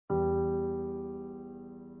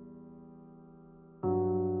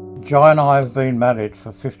Joy and I have been married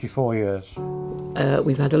for 54 years.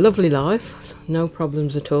 We've had a lovely life, no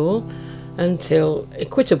problems at all, until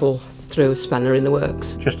Equitable threw a spanner in the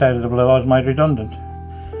works. Just out of the blue I was made redundant.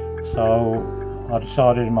 So I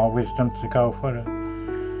decided in my wisdom to go for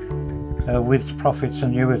a with profits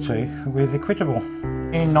annuity with Equitable.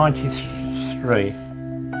 In '93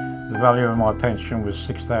 the value of my pension was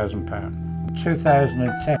 £6,000. In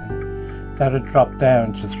 2010 that had dropped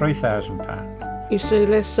down to £3,000. You see,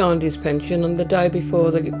 Les signed his pension on the day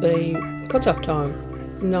before the cut-off time,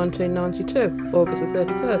 in 1992, August the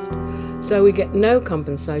 31st. So we get no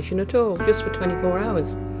compensation at all, just for 24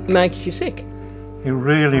 hours. It makes you sick. It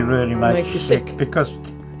really, really makes you sick because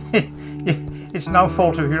it's no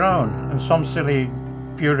fault of your own, and some silly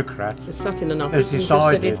bureaucrat Just sat in an office has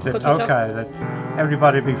decided and just said, that that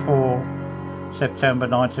everybody before September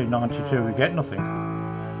 1992 would get nothing,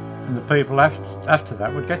 and the people after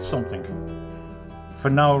that would get something for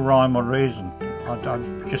no rhyme or reason. I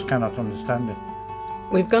just cannot understand it.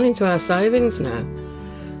 We've gone into our savings now,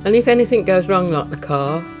 and if anything goes wrong, like the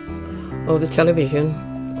car or the television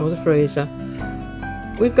or the freezer,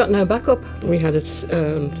 we've got no backup. We had a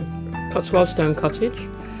Cotswoldstone cottage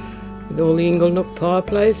with all the inglenook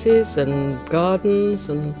fireplaces and gardens,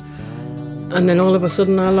 and then all of a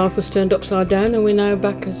sudden our life was turned upside down, and we're now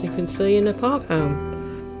back, as you can see, in a park home.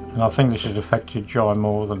 And I think this has affected Joy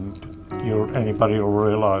more than anybody will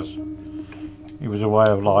realise. It was a way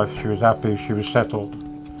of life. She was happy, she was settled,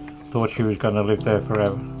 thought she was going to live there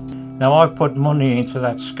forever. Now I've put money into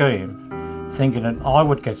that scheme thinking that I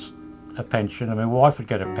would get a pension and my wife would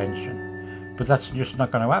get a pension, but that's just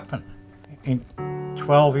not going to happen. In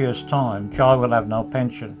 12 years' time, Joy will have no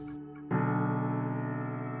pension.